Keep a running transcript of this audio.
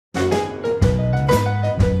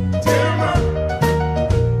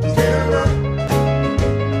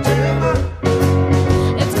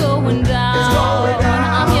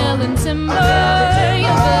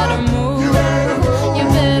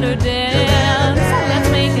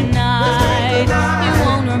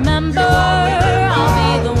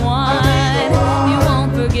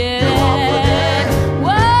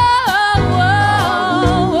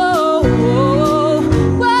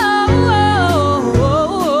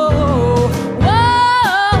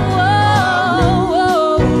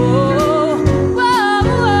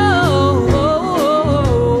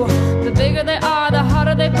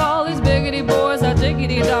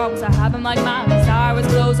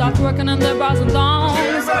bras and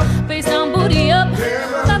thongs, face down, booty up.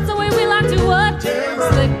 That's the way we like to what?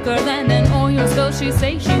 Slicker than an oil spill. She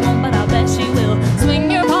say she won't, but I bet she will.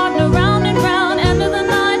 Swing your partner round and round. End of the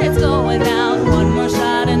night, it's going down. One more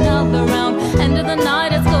shot, another round. End of the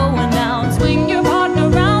night, it's going down. Swing your partner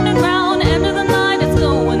round and round. End of the night, it's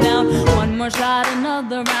going down. One more shot,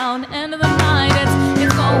 another round. End of the night,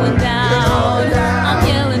 it's going down. I'm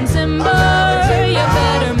yelling timber, you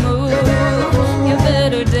better move, you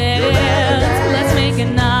better dance. Let's make a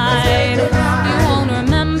night you won't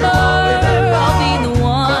remember. I'll be the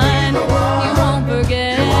one you won't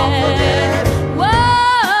forget. Whoa,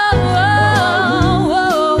 whoa,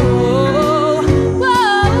 whoa,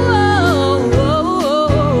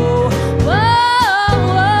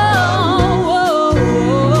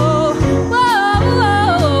 whoa,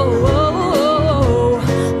 whoa.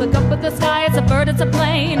 Look up at the sky, it's a bird, it's a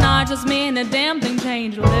plane. Not just me and a damn thing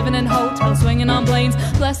changed. Living in hotels, swinging on planes.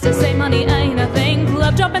 Blessed to say money ain't a thing.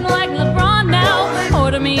 Club jumping like LeBron now.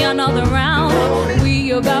 Order me another round.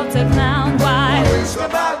 We about to clown. Why?